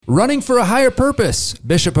Running for a Higher Purpose.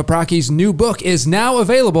 Bishop Paprocki's new book is now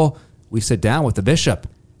available. We sit down with the bishop.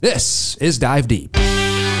 This is Dive Deep.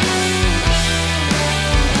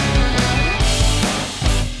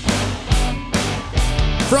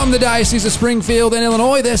 From the Diocese of Springfield in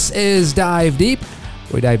Illinois, this is Dive Deep.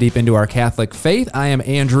 We dive deep into our Catholic faith. I am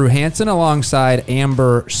Andrew Hansen alongside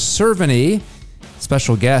Amber Cerveny.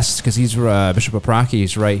 Special guest because he's Bishop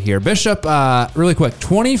Paprocki's right here. Bishop, really quick,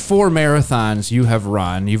 24 marathons you have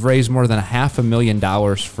run. You've raised more than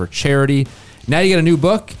 $500,000 for charity. Now you got a new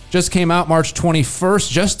book. Just came out March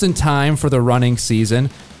 21st, just in time for the running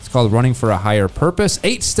season. It's called Running for a Higher Purpose,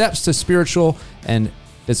 8 Steps to Spiritual and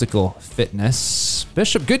Physical Fitness.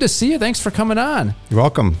 Bishop, good to see you. Thanks for coming on. You're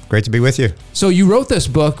welcome. Great to be with you. So you wrote this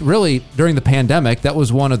book really during the pandemic. That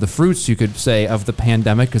was one of the fruits, you could say, of the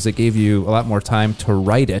pandemic because it gave you a lot more time to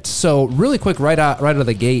write it. So really quick, right out of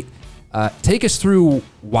the gate, take us through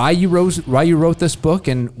why you wrote this book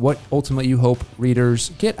and what ultimately you hope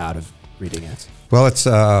readers get out of reading it. Well, it's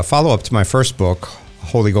a follow-up to my first book,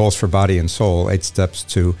 Holy Goals for Body and Soul, 8 Steps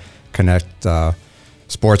to Connect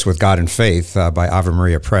Sports with God and Faith by Ave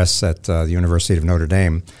Maria Press at the University of Notre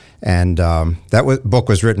Dame. And book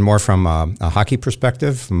was written more from a hockey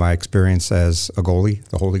perspective, from my experience as a goalie,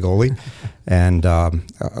 the holy goalie. And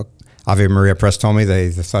Ave Maria Press told me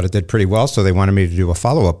they thought it did pretty well, so they wanted me to do a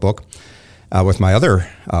follow-up book with my other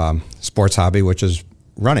sports hobby, which is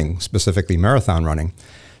running, specifically marathon running.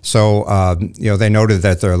 So, they noted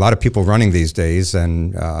that there are a lot of people running these days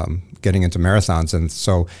and getting into marathons. And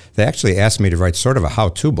so they actually asked me to write sort of a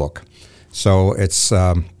how-to book. So it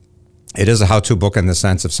is a how-to book in the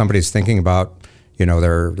sense if somebody's thinking about,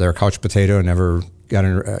 their couch potato and never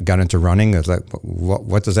got into running, it's like,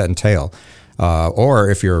 what does that entail? Or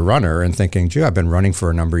if you're a runner and thinking, gee, I've been running for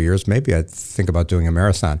a number of years, maybe I'd think about doing a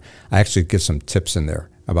marathon. I actually give some tips in there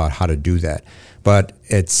about how to do that. But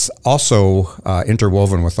it's also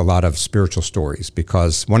interwoven with a lot of spiritual stories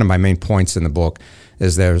because one of my main points in the book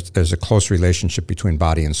is there's a close relationship between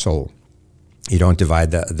body and soul. You don't divide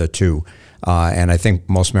the two. And I think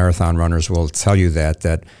most marathon runners will tell you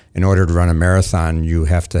that in order to run a marathon, you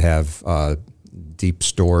have to have deep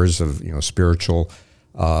stores of spiritual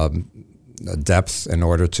depth in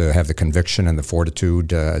order to have the conviction and the fortitude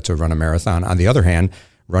to run a marathon. On the other hand,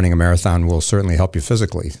 running a marathon will certainly help you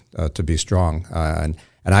physically to be strong. And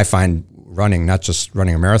I find running, not just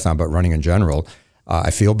running a marathon, but running in general, I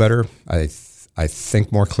feel better. I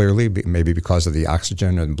think more clearly, maybe because of the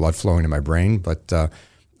oxygen and blood flowing to my brain, but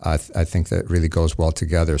I think that really goes well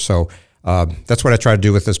together. So that's what I try to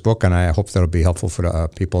do with this book, and I hope that'll be helpful for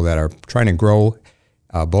people that are trying to grow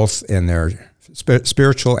both in their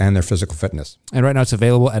spiritual and their physical fitness. And right now it's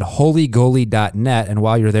available at holygoalie.net. And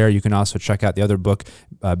while you're there, you can also check out the other book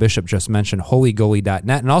Bishop just mentioned,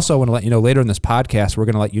 holygoalie.net. And also I want to let you know later in this podcast, we're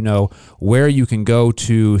going to let you know where you can go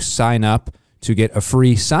to sign up to get a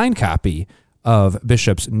free signed copy of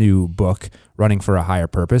Bishop's new book, Running for a Higher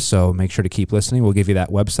Purpose. So make sure to keep listening. We'll give you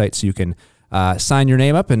that website so you can sign your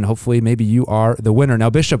name up, and hopefully maybe you are the winner.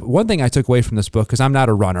 Now, Bishop, one thing I took away from this book, because I'm not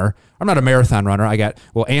a runner, I'm not a marathon runner.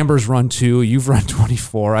 Amber's run 2, you've run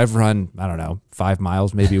 24, I've run, 5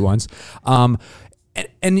 miles maybe once. And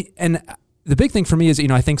the big thing for me is,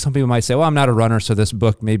 I think some people might say, well, I'm not a runner, so this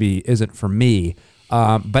book maybe isn't for me.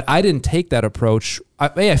 But I didn't take that approach.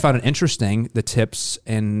 I found it interesting, the tips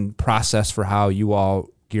and process for how you all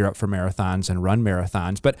gear up for marathons and run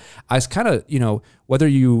marathons. But I was kind of, whether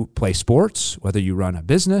you play sports, whether you run a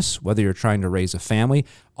business, whether you're trying to raise a family,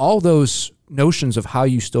 all those notions of how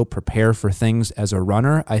you still prepare for things as a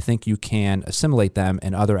runner, I think you can assimilate them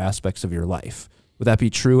in other aspects of your life. Would that be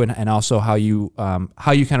true? And also how you kind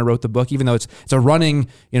of wrote the book, even though it's a running,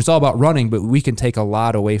 it's all about running, but we can take a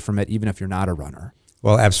lot away from it, even if you're not a runner.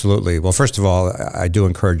 Well, absolutely. Well, first of all, I do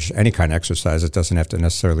encourage any kind of exercise. It doesn't have to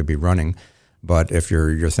necessarily be running. But if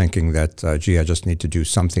you're thinking that, I just need to do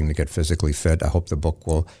something to get physically fit, I hope the book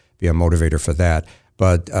will be a motivator for that.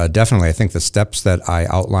 But definitely, I think the steps that I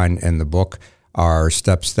outline in the book are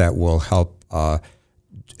steps that will help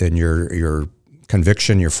in your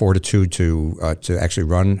conviction, your fortitude to actually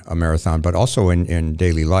run a marathon, but also in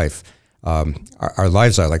daily life. Our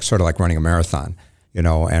lives are sort of like running a marathon,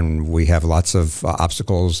 and we have lots of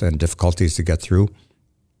obstacles and difficulties to get through.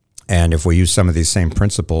 And if we use some of these same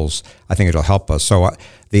principles, I think it'll help us. So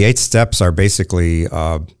the 8 steps are basically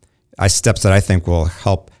steps that I think will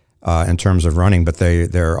help in terms of running, but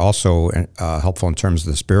they're also helpful in terms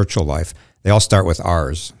of the spiritual life. They all start with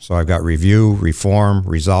R's. So I've got review, reform,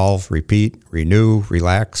 resolve, repeat, renew,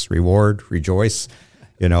 relax, reward, rejoice.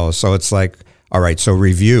 So it's like, all right, so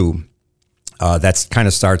review. That's kind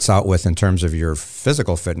of starts out with, in terms of your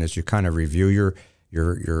physical fitness, you kind of review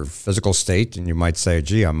your physical state, and you might say,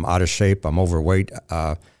 gee, I'm out of shape, I'm overweight,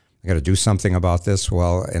 I got to do something about this.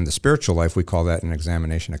 Well, in the spiritual life, we call that an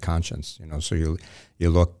examination of conscience. So you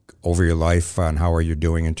look over your life and how are you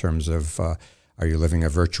doing in terms of are you living a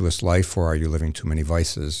virtuous life or are you living too many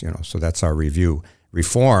vices? So that's our review.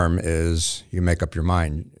 Reform is you make up your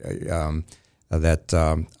mind that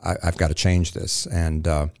I've got to change this, and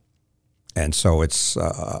so it's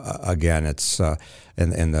again, it's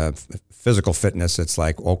in the physical fitness. It's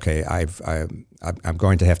like, okay, I'm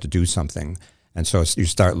going to have to do something. And so you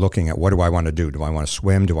start looking at, what do I want to do? Do I want to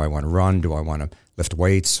swim? Do I want to run? Do I want to lift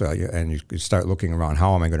weights? And you start looking around,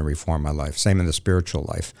 how am I going to reform my life? Same in the spiritual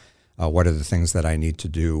life. What are the things that I need to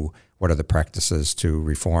do? What are the practices to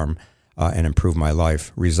reform and improve my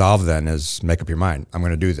life? Resolve then is make up your mind. I'm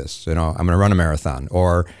going to do this. I'm going to run a marathon.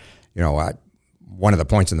 Or, one of the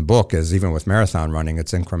points in the book is even with marathon running,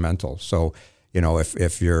 it's incremental. So,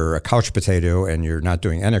 if you're a couch potato and you're not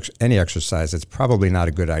doing any exercise, it's probably not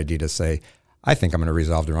a good idea to say, I think I'm going to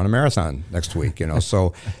resolve to run a marathon next week,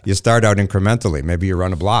 So you start out incrementally. Maybe you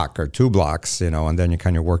run a block or 2 blocks, and then you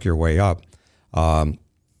kind of work your way up.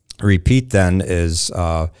 Repeat then is,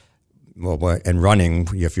 and running,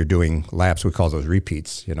 if you're doing laps, we call those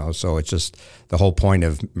repeats, So it's just the whole point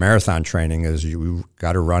of marathon training is you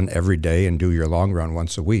got to run every day and do your long run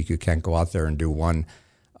once a week. You can't go out there and do one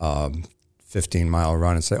 15-mile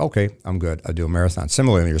run and say, okay, I'm good, I'll do a marathon.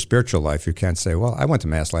 Similarly, in your spiritual life, you can't say, well, I went to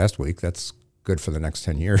Mass last week, that's good for the next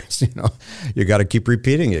 10 years. You got to keep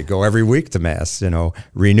repeating it. Go every week to Mass,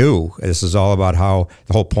 renew. This is all about how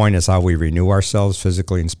the whole point is how we renew ourselves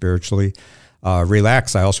physically and spiritually.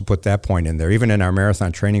 Relax. I also put that point in there. Even in our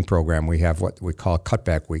marathon training program, we have what we call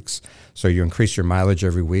cutback weeks. So you increase your mileage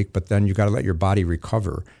every week, but then you got to let your body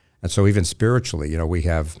recover. And so even spiritually, we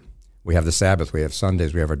have the Sabbath, we have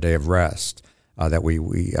Sundays, we have our day of rest. That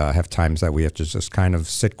we have times that we have to just kind of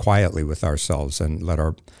sit quietly with ourselves and let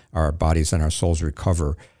our bodies and our souls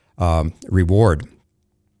recover. Reward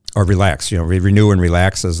or relax. We renew and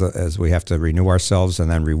relax as we have to renew ourselves, and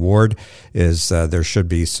then reward is there should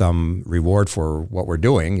be some reward for what we're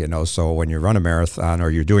doing. So when you run a marathon or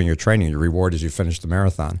you're doing your training, your reward is you finish the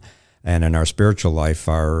marathon. And in our spiritual life,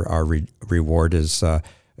 our reward is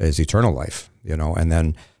eternal life. And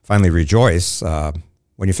then finally rejoice.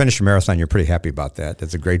 When you finish a marathon, you're pretty happy about that.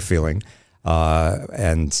 It's a great feeling.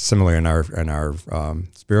 And similarly in our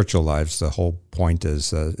spiritual lives, the whole point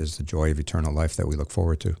is the joy of eternal life that we look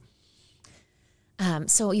forward to.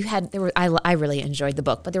 So I really enjoyed the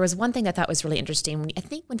book, but there was one thing I thought was really interesting. I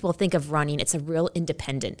think when people think of running, it's a real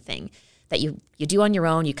independent thing that you do on your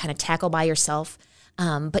own. You kind of tackle by yourself.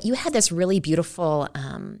 But you had this really beautiful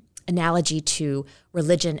analogy to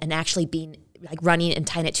religion and actually being like running and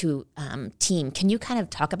tying it to team. Can you kind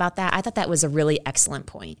of talk about that? I thought that was a really excellent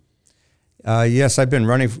point. Yes, I've been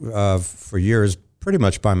running for years pretty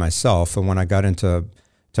much by myself. And when I got into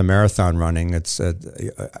marathon running, it's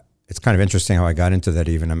kind of interesting how I got into that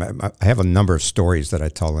even. I have a number of stories that I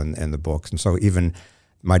tell in the books. And so even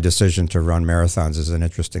my decision to run marathons is an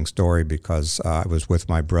interesting story because I was with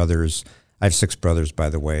my brothers. I have 6 brothers, by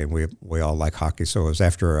the way, and we all like hockey. So it was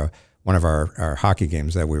after one of our hockey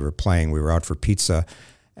games that we were playing. We were out for pizza,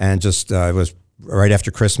 and just it was right after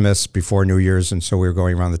Christmas, before New Year's, and so we were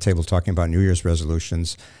going around the table talking about New Year's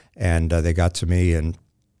resolutions, and they got to me,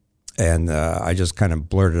 and I just kind of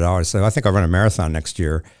blurted out. I said, I think I'll run a marathon next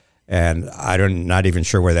year, and not even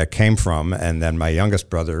sure where that came from. And then my youngest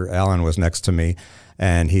brother, Alan, was next to me,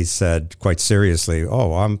 and he said quite seriously,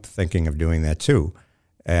 oh, I'm thinking of doing that too.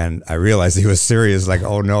 And I realized he was serious, like,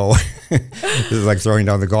 oh no, this is like throwing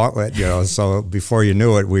down the gauntlet, So before you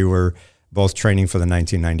knew it, we were both training for the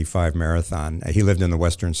 1995 marathon. He lived in the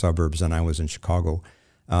western suburbs and I was in Chicago.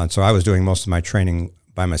 So I was doing most of my training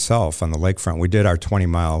by myself on the lakefront. We did our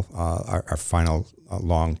 20-mile, our final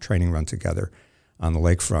long training run together on the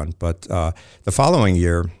lakefront. But the following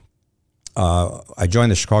year, I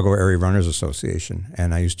joined the Chicago Area Runners Association,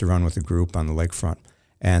 and I used to run with a group on the lakefront.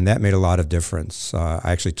 And that made a lot of difference. I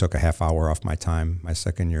actually took a half hour off my time my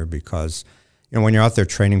second year because, when you're out there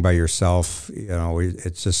training by yourself,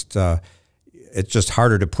 it's just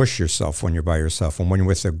harder to push yourself when you're by yourself. And when you're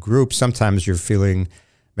with a group, sometimes you're feeling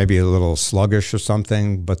maybe a little sluggish or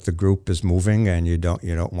something, but the group is moving and you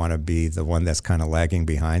don't want to be the one that's kind of lagging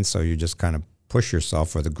behind. So you just kind of push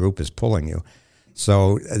yourself where the group is pulling you.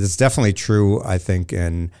 So it's definitely true, I think,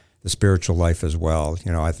 in the spiritual life as well.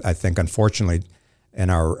 I think unfortunately, in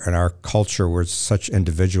our culture, we're such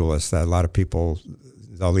individualists that a lot of people,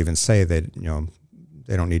 they'll even say that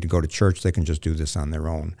they don't need to go to church; they can just do this on their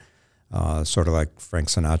own. Sort of like Frank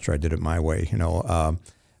Sinatra, I did it my way,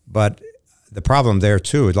 But the problem there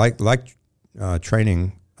too, like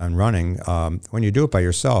training and running, when you do it by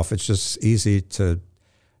yourself, it's just easy to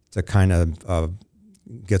kind of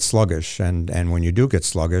get sluggish. And when you do get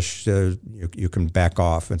sluggish, you can back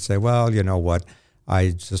off and say, well, you know what,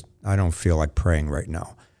 I don't feel like praying right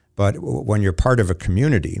now. But when you're part of a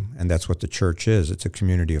community, and that's what the church is, it's a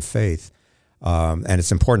community of faith, and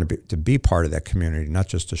it's important to be part of that community, not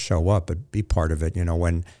just to show up, but be part of it. You know,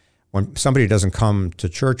 when somebody doesn't come to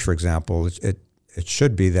church, for example, it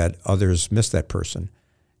should be that others miss that person,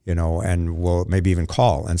 you know, and will maybe even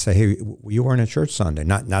call and say, hey, you weren't at church Sunday.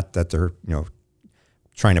 Not that they're, you know,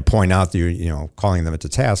 trying to point out that you know, calling them at the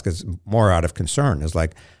task. Is more out of concern. It's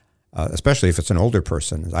like, especially if it's an older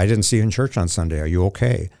person, I didn't see you in church on Sunday. Are you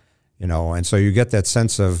okay? You know, and so you get that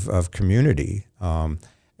sense of community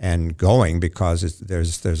and going because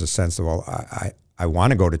there's a sense of, well, I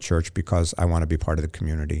want to go to church because I want to be part of the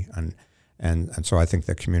community, and so I think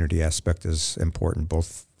the community aspect is important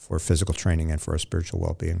both for physical training and for our spiritual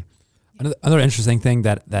well-being. Another interesting thing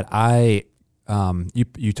that I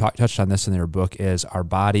you touched on this in your book is our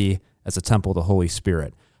body as a temple of the Holy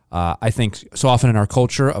Spirit. I think so often in our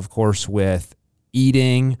culture, of course, with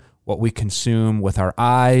eating, what we consume with our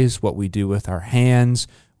eyes, what we do with our hands,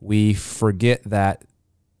 we forget that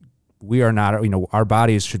we are not, you know, our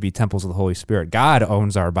bodies should be temples of the Holy Spirit. God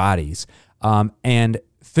owns our bodies. And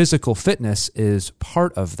physical fitness is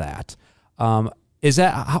part of that. Is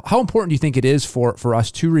that how important do you think it is for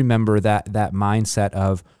us to remember that mindset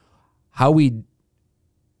of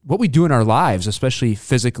what we do in our lives, especially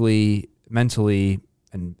physically, mentally,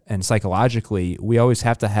 and psychologically? We always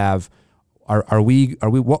have to have, are we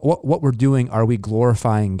what we're doing, are we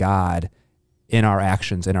glorifying God in our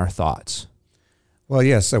actions, in our thoughts? Well,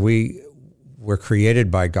 yes, we're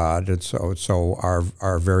created by God, and so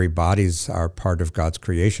our very bodies are part of God's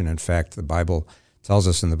creation. In fact, the Bible tells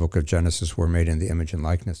us in the book of Genesis we're made in the image and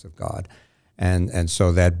likeness of God. And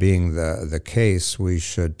so that being the case, we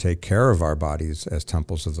should take care of our bodies as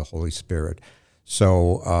temples of the Holy Spirit.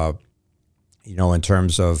 So, you know, in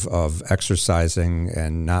terms of exercising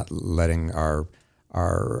and not letting our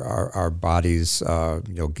bodies,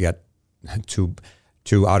 you know, get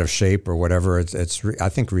too out of shape or whatever, I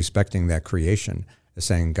think respecting that creation is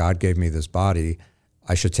saying, God gave me this body,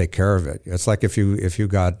 I should take care of it. It's like if you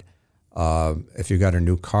got a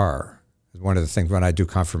new car. One of the things when I do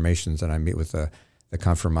confirmations and I meet with the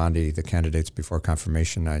confirmandi, the candidates before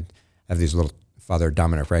confirmation, I have these little, Father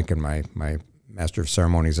Dominic Rankin, my master of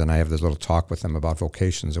ceremonies, and I have this little talk with them about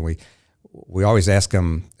vocations, and we always ask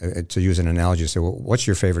them to use an analogy, say, well, what's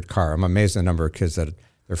your favorite car? I'm amazed at the number of kids that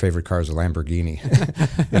their favorite car is a Lamborghini.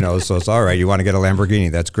 You know, so it's all right. You want to get a Lamborghini,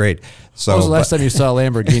 that's great. So, when was the last time you saw a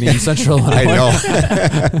Lamborghini in Central Illinois? I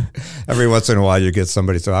know. Every once in a while you get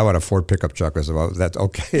somebody, so I want a Ford pickup truck. I said, well, that's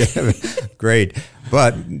okay. Great.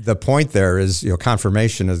 But the point there is, you know,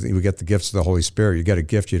 confirmation is we get the gifts of the Holy Spirit. You get a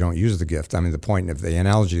gift, you don't use the gift. I mean, the point of the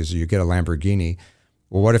analogy is you get a Lamborghini.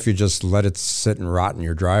 Well, what if you just let it sit and rot in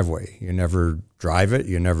your driveway? You never drive it.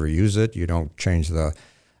 You never use it. You don't change the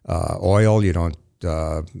oil. You don't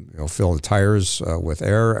fill the tires with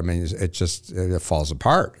air. I mean, it falls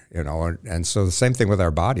apart, you know. And so the same thing with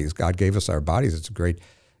our bodies. God gave us our bodies. It's a great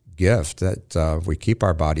gift that we keep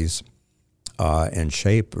our bodies in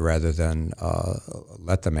shape rather than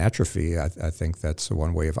let them atrophy. I think that's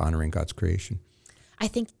one way of honoring God's creation. I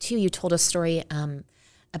think too, you told a story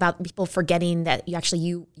about people forgetting that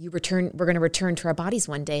you return. We're going to return to our bodies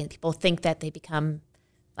one day. People think that they become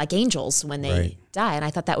like angels when they die, and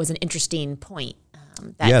I thought that was an interesting point.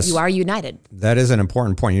 That yes, you are united. That is an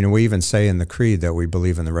important point. You know, we even say in the creed that we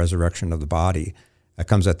believe in the resurrection of the body. That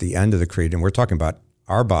comes at the end of the creed, and we're talking about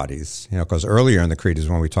our bodies, you know, because earlier in the creed is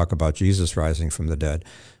when we talk about Jesus rising from the dead.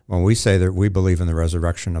 When we say that we believe in the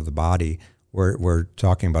resurrection of the body, we're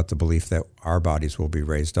talking about the belief that our bodies will be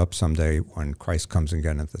raised up someday when Christ comes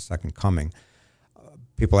again at the second coming.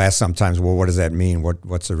 People ask sometimes, well, what does that mean?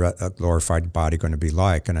 What's a glorified body going to be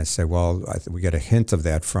like? And I say, well, we get a hint of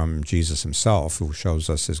that from Jesus himself, who shows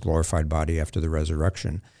us his glorified body after the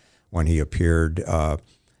resurrection. When he appeared,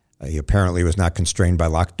 he apparently was not constrained by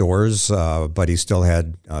locked doors, but he still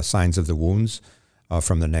had signs of the wounds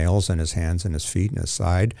from the nails in his hands and his feet and his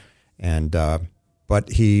side. But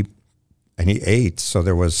he ate, so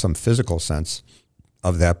there was some physical sense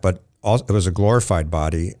of that, but also, it was a glorified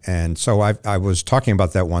body. And so I was talking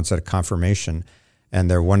about that once at a confirmation,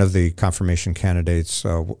 and one of the confirmation candidates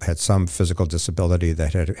had some physical disability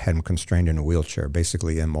that had him constrained in a wheelchair,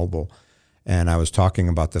 basically immobile. And I was talking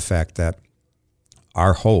about the fact that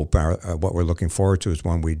our hope, what we're looking forward to, is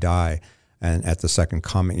when we die, and at the second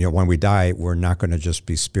coming, you know, when we die, we're not going to just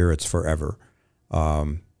be spirits forever.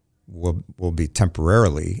 will be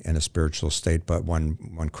temporarily in a spiritual state, but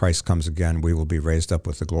when Christ comes again, we will be raised up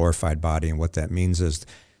with a glorified body. And what that means is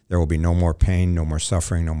there will be no more pain, no more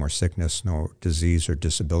suffering, no more sickness, no disease or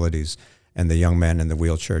disabilities. And the young man in the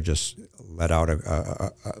wheelchair just let out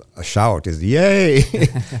a shout, is "Yay!"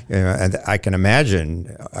 And I can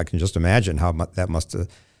just imagine how that must have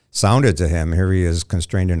sounded to him. Here he is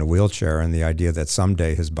constrained in a wheelchair, and the idea that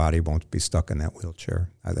someday his body won't be stuck in that wheelchair.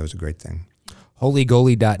 That was a great thing.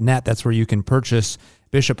 HolyGoalie.net, that's where you can purchase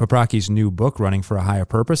Bishop Paprocki's new book, Running for a Higher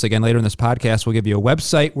Purpose. Again, later in this podcast, we'll give you a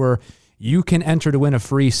website where you can enter to win a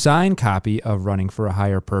free signed copy of Running for a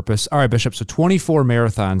Higher Purpose. All right, Bishop, so 24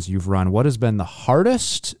 marathons you've run. What has been the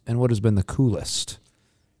hardest and what has been the coolest?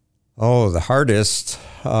 Oh, the hardest...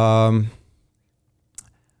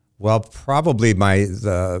 Well, probably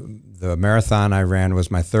the marathon I ran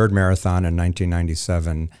was my third marathon in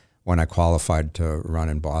 1997 when I qualified to run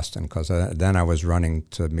in Boston, because then I was running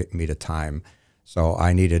to meet a time. So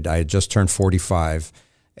I had just turned 45,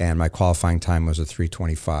 and my qualifying time was a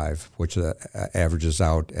 3:25, which averages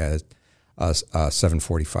out at a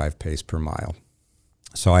 7:45 pace per mile.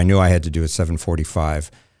 So I knew I had to do a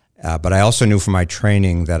 7:45, but I also knew from my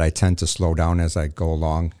training that I tend to slow down as I go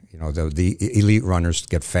along. You know, the elite runners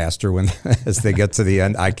get faster as they get to the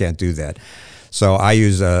end. I can't do that. So I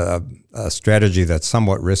use a strategy that's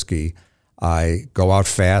somewhat risky. I go out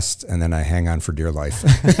fast, and then I hang on for dear life.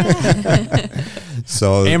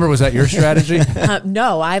 So, Amber, was that your strategy?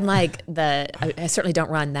 No, I'm like I certainly don't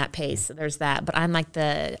run that pace. So there's that, but I'm like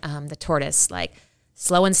the tortoise, like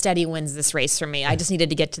slow and steady wins this race for me. I just needed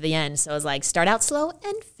to get to the end. So I was like, start out slow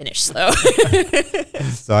and finish slow.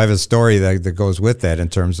 So I have a story that goes with that in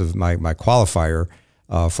terms of my qualifier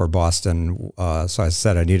for Boston. So I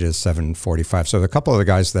said I needed a 7:45. So a couple of the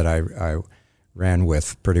guys that I ran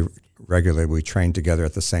with pretty regularly, we trained together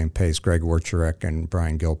at the same pace, Greg Wercherek and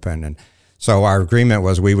Brian Gilpin. And so our agreement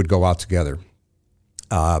was we would go out together.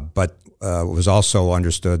 But it was also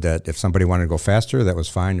understood that if somebody wanted to go faster, that was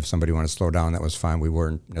fine. If somebody wanted to slow down, that was fine. We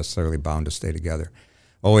weren't necessarily bound to stay together.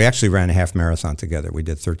 Well, we actually ran a half marathon together. We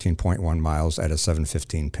did 13.1 miles at a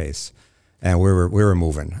 7:15 pace. And we were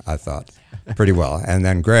moving, I thought, pretty well. And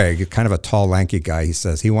then Greg, kind of a tall, lanky guy, he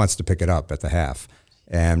says he wants to pick it up at the half.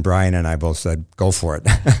 And Brian and I both said, go for it.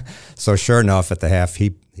 So sure enough, at the half, he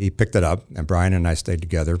picked it up, and Brian and I stayed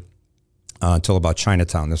together until about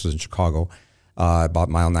Chinatown. This was in Chicago. About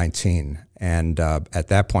mile 19. And at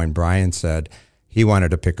that point, Brian said he wanted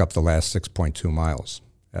to pick up the last 6.2 miles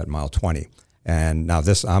at mile 20. And now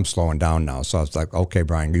I'm slowing down now. So I was like, okay,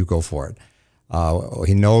 Brian, you go for it.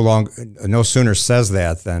 He no sooner says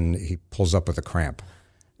that than he pulls up with a cramp.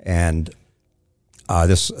 And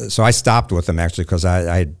so I stopped with him actually, because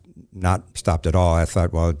I had not stopped at all. I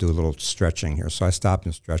thought, well, I'll do a little stretching here. So I stopped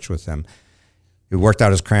and stretched with him. He worked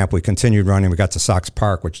out his cramp. We continued running. We got to Sox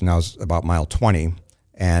Park, which now is about mile 20,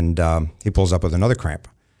 and he pulls up with another cramp.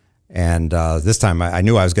 And this time I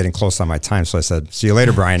knew I was getting close on my time, so I said, see you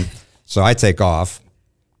later, Brian. So I take off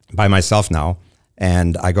by myself now,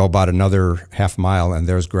 and I go about another half mile, and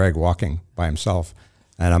there's Greg walking by himself.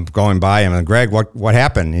 And I'm going by him, and Greg, what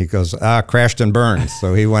happened? He goes, crashed and burned.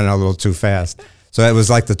 So he went a little too fast. So it was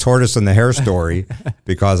like the tortoise and the hare story,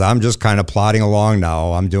 because I'm just kind of plodding along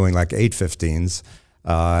now. I'm doing like 8:15s,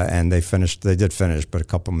 and they did finish, but a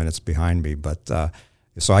couple minutes behind me. But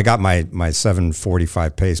so I got my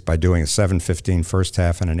 7:45 pace by doing a 7:15 first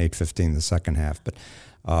half and an 8:15 the second half.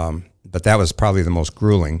 But that was probably the most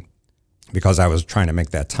grueling, because I was trying to make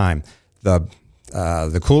that time.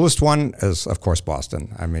 The coolest one is, of course,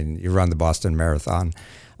 Boston. I mean, you run the Boston Marathon.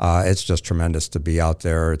 It's just tremendous to be out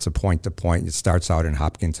there. It's a point-to-point. It starts out in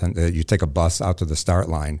Hopkinton. You take a bus out to the start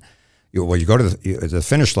line. You go to the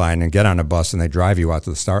finish line and get on a bus, and they drive you out to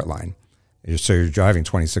the start line. So you're driving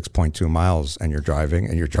 26.2 miles, and you're driving,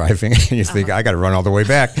 and you think, I got to run all the way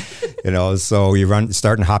back. So you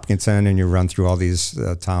start in Hopkinton, and you run through all these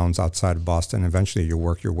towns outside of Boston. Eventually, you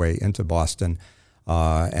work your way into Boston,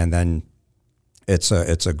 and then it's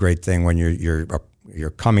a great thing when you're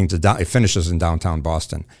coming to it finishes in downtown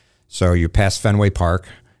Boston. So you pass Fenway Park.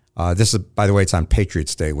 This is, by the way, it's on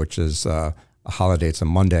Patriots Day, which is a holiday. It's a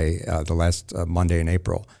Monday, the last Monday in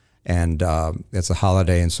April. And it's a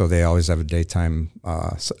holiday, and so they always have a daytime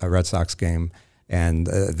a Red Sox game. And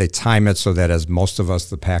they time it so that as most of us,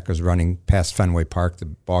 the pack is running past Fenway Park, the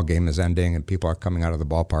ball game is ending, and people are coming out of the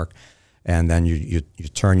ballpark. And then you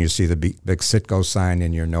turn, you see the big Citgo sign,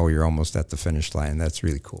 and you're almost at the finish line. That's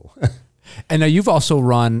really cool. And now you've also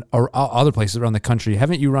run other places around the country.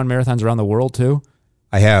 Haven't you run marathons around the world too?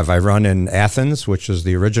 I have. I run in Athens, which is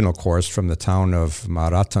the original course from the town of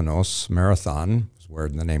Maratanos, Marathon, where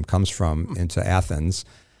the name comes from, into Athens.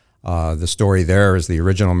 The story there is the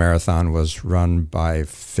original marathon was run by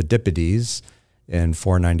Phidippides in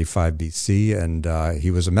 495 BC, and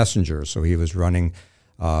he was a messenger. So he was running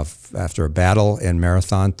after a battle in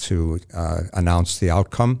Marathon to announce the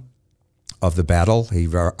outcome of the battle. He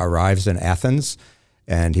arrives in Athens,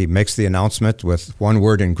 and he makes the announcement with one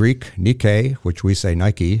word in Greek, Nike, which we say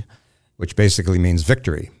Nike, which basically means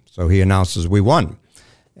victory. So he announces, "We won,"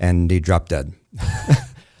 and he dropped dead.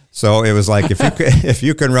 So it was like, if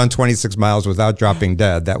you can run 26 miles without dropping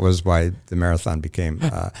dead, that was why the marathon became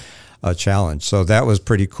a challenge. So that was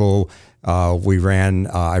pretty cool. I ran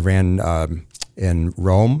in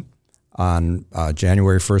Rome on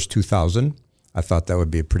January 1st, 2000. I thought that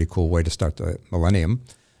would be a pretty cool way to start the millennium.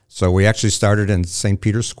 So we actually started in St.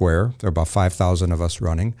 Peter's Square. There were about 5,000 of us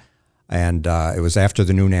running. And it was after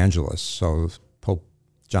the noon Angelus. So Pope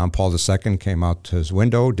John Paul II came out to his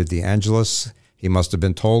window, did the Angelus. He must have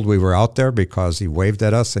been told we were out there because he waved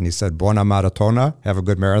at us and he said, "Buona maratona, have a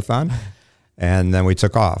good marathon." And then we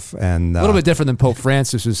took off. And a little bit different than Pope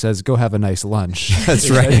Francis, who says, "Go have a nice lunch." That's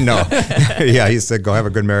right. No. Yeah, he said, "Go have a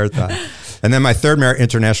good marathon." And then my third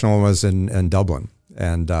international one was in Dublin.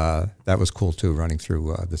 And that was cool, too, running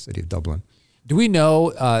through the city of Dublin. Do we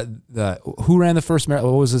know who ran the first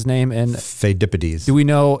marathon? What was his name? And Phidippides. Do we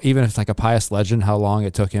know, even if it's like a pious legend, how long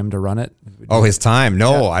it took him to run it? Oh, his time?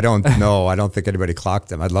 No, yeah. I don't know. I don't think anybody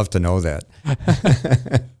clocked him. I'd love to know that.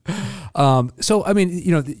 So, I mean,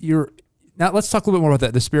 now let's talk a little bit more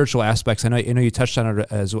about the spiritual aspects. I know you touched on it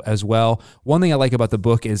as well. One thing I like about the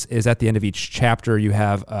book is at the end of each chapter you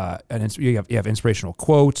have you have inspirational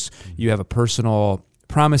quotes, you have a personal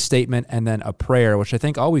promise statement, and then a prayer, which I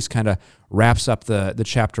think always kind of wraps up the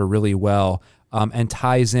chapter really well, and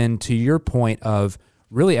ties into your point of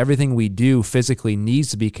really everything we do physically needs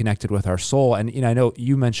to be connected with our soul. And I know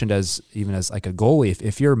you mentioned as like a goalie,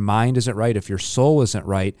 if your mind isn't right, if your soul isn't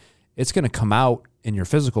right, it's going to come out in your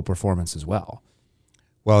physical performance as well.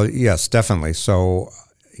 Well, yes, definitely. So,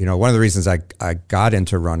 one of the reasons I got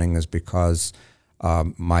into running is because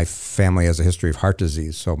my family has a history of heart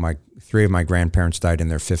disease. So three of my grandparents died in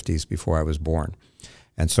their 50s before I was born.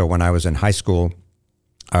 And so when I was in high school,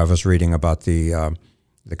 I was reading about the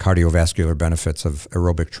cardiovascular benefits of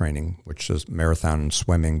aerobic training, which is marathon,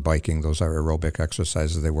 swimming, biking. Those are aerobic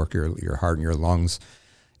exercises. They work your heart and your lungs,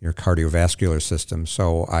 your cardiovascular system.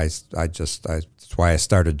 So that's why I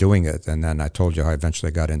started doing it. And then I told you how I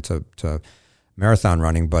eventually got into marathon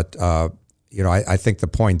running. But I think the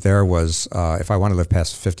point there was if I want to live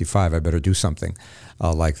past 55, I better do something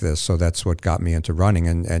like this. So that's what got me into running.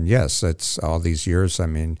 And yes, it's all these years. I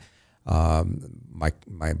mean,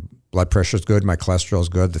 my blood pressure is good, my cholesterol is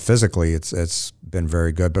good. Physically, it's been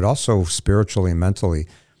very good, but also spiritually and mentally.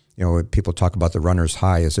 People talk about the runner's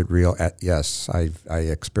high. Is it real? Yes, I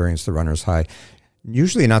experienced the runner's high.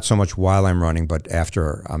 Usually not so much while I'm running, but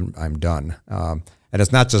after I'm done. And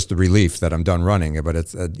it's not just the relief that I'm done running, but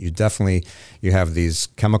it's you have these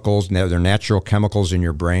chemicals. They're natural chemicals in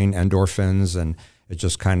your brain, endorphins, and it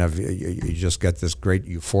just kind of you just get this great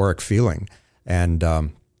euphoric feeling. And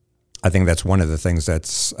I think that's one of the things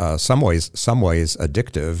that's some ways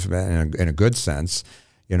addictive in a good sense.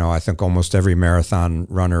 I think almost every marathon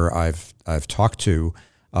runner I've talked to,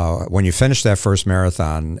 when you finish that first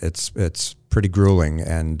marathon, it's pretty grueling.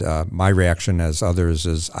 And my reaction, as others,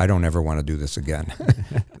 is I don't ever want to do this again.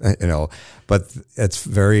 But it's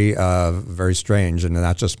very, very strange, and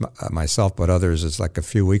not just myself, but others. It's like a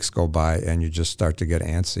few weeks go by, and you just start to get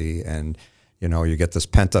antsy, and you get this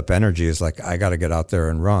pent up energy. It's like I got to get out there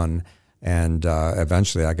and run, and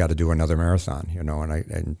eventually I got to do another marathon.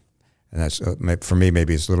 And that's for me.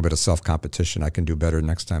 Maybe it's a little bit of self-competition. I can do better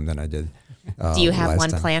next time than I did. Do you have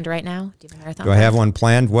one planned right now? Do you have a marathon? Do I have one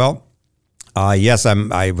planned? Well, yes.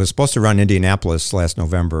 I was supposed to run Indianapolis last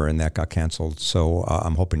November, and that got canceled. So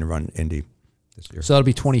I'm hoping to run Indy this year. So that'll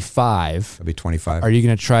be 25. It'll be 25. Are you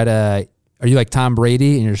going to try to? Are you like Tom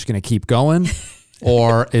Brady, and you're just going to keep going?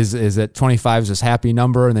 Or is it 25 is this happy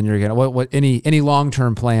number, and then you're gonna what any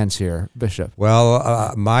long-term plans here, Bishop?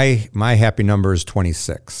 Well, my happy number is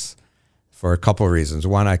 26. For a couple of reasons.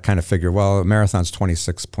 One, I kind of figure, well, a marathon's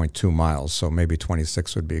 26.2 miles, so maybe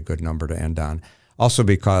 26 would be a good number to end on. Also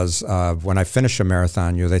because when I finish a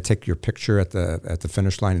marathon, they take your picture at the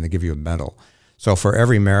finish line and they give you a medal. So for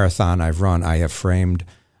every marathon I've run, I have framed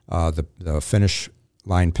the finish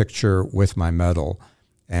line picture with my medal,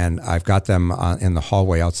 and I've got them in the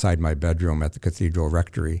hallway outside my bedroom at the Cathedral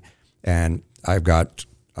Rectory, and I've got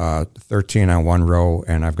 13 on one row,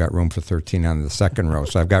 and I've got room for 13 on the second row.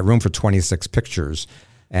 So I've got room for 26 pictures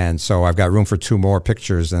And so I've got room for 2 more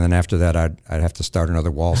pictures, and then after that, I'd have to start another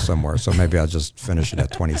wall somewhere. So maybe I'll just finish it at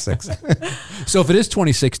 26. So if it is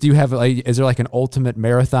 26, do you have is there like an ultimate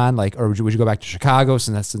marathon, or would you go back to Chicago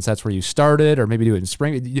since that's where you started, or maybe do it in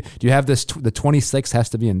spring? Do you have this? The 26 has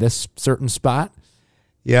to be in this certain spot?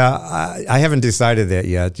 Yeah, I haven't decided that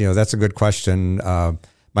yet. That's a good question.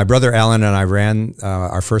 My brother Alan and I ran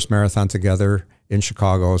our first marathon together in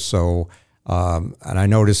Chicago. So, and I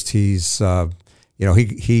noticed he's.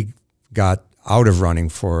 He got out of running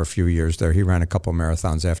for a few years there. He ran a couple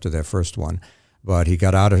marathons after that first one, but he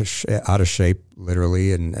got out of shape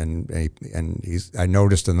literally, and he's. I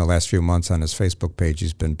noticed in the last few months on his Facebook page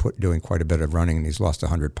he's been doing quite a bit of running, and he's lost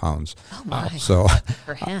 100 pounds. Oh my! So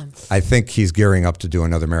for him, I think he's gearing up to do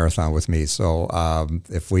another marathon with me. So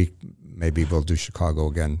if maybe we'll do Chicago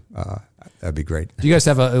again. That'd be great. Do you guys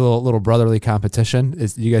have a little brotherly competition?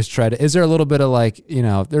 You guys try to? Is there a little bit of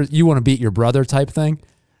you want to beat your brother type thing?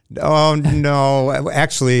 Oh no!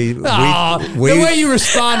 Actually, the way you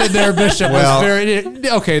responded there, Bishop, was very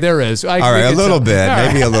okay. There is. All right, a little bit,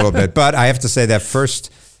 maybe a little bit, but I have to say that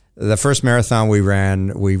the first marathon we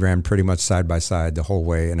ran pretty much side by side the whole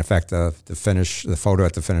way. And in fact, the photo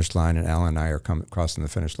at the finish line, and Alan and I are crossing the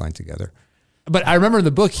finish line together. But I remember in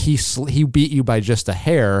the book, he beat you by just a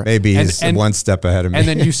hair. Maybe he's one step ahead of me. And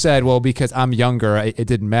then you said, well, because I'm younger, it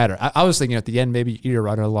didn't matter. I was thinking at the end, maybe you're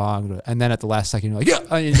running along. And then at the last second, you're like,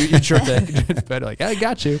 yeah. You chirped it. But like, I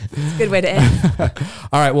got you. It's a good way to end.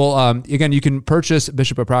 All right. Well, again, you can purchase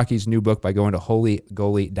Bishop Paprocki's new book by going to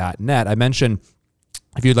holygoalie.net. I mentioned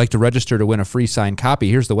if you'd like to register to win a free signed copy,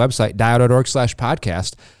 here's the website,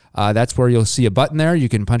 dio.org/podcast. That's where you'll see a button there. You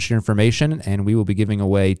can punch your information, and we will be giving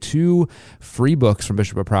away 2 free books from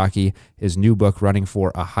Bishop Paprocki, his new book, Running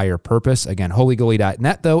for a Higher Purpose. Again,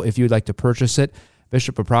 holygoalie.net, though, if you'd like to purchase it.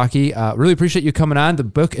 Bishop Paprocki, really appreciate you coming on. The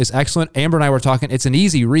book is excellent. Amber and I were talking. It's an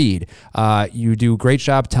easy read. You do a great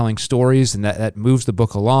job telling stories, and that moves the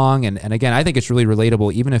book along. And again, I think it's really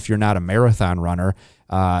relatable, even if you're not a marathon runner.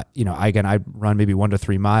 I run maybe 1 to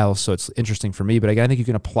 3 miles, so it's interesting for me. But again, I think you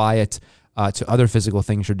can apply it to other physical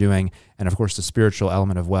things you're doing, and of course the spiritual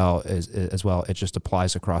element as well. It just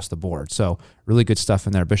applies across the board. So really good stuff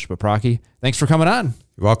in there, Bishop Paprocki. Thanks for coming on.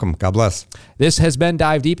 You're welcome. God bless. This has been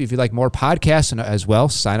Dive Deep. If you'd like more podcasts as well,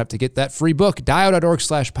 sign up to get that free book,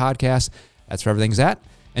 dio.org/podcast. That's where everything's at.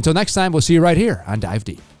 Until next time, we'll see you right here on Dive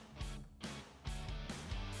Deep.